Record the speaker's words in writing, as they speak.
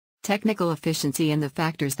Technical efficiency and the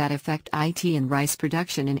factors that affect IT and rice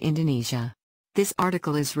production in Indonesia. This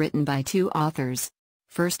article is written by two authors.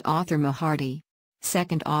 First author Mahardi.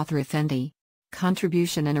 Second author Effendi.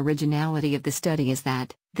 Contribution and originality of the study is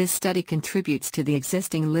that this study contributes to the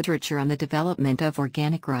existing literature on the development of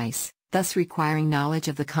organic rice, thus requiring knowledge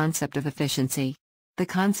of the concept of efficiency. The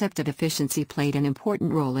concept of efficiency played an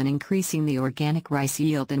important role in increasing the organic rice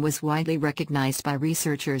yield and was widely recognized by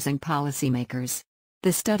researchers and policymakers.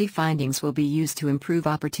 The study findings will be used to improve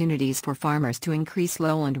opportunities for farmers to increase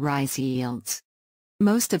lowland rice yields.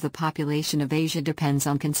 Most of the population of Asia depends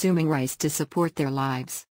on consuming rice to support their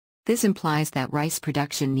lives. This implies that rice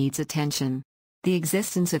production needs attention. The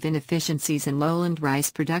existence of inefficiencies in lowland rice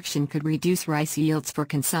production could reduce rice yields for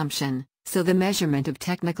consumption, so the measurement of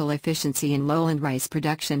technical efficiency in lowland rice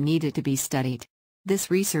production needed to be studied.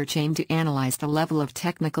 This research aimed to analyze the level of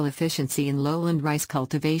technical efficiency in lowland rice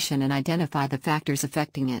cultivation and identify the factors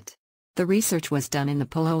affecting it. The research was done in the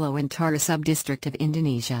Pelolo and Tara sub-district of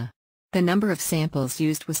Indonesia. The number of samples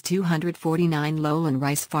used was 249 lowland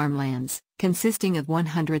rice farmlands, consisting of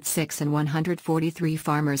 106 and 143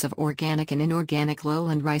 farmers of organic and inorganic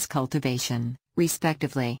lowland rice cultivation,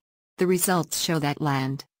 respectively. The results show that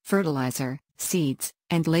land, fertilizer, seeds,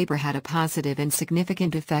 and labor had a positive and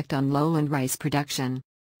significant effect on lowland rice production.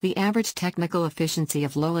 The average technical efficiency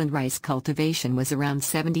of lowland rice cultivation was around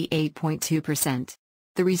 78.2%.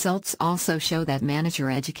 The results also show that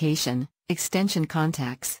manager education, extension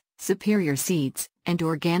contacts, superior seeds, and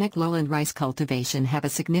organic lowland rice cultivation have a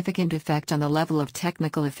significant effect on the level of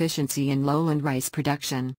technical efficiency in lowland rice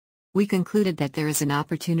production. We concluded that there is an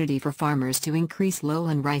opportunity for farmers to increase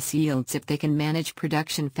lowland rice yields if they can manage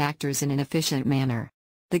production factors in an efficient manner.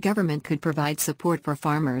 The government could provide support for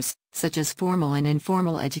farmers, such as formal and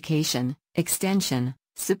informal education, extension,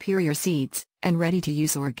 superior seeds, and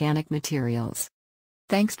ready-to-use organic materials.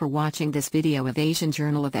 Thanks for watching this video of Asian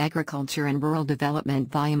Journal of Agriculture and Rural Development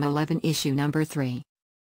Volume 11 Issue Number 3.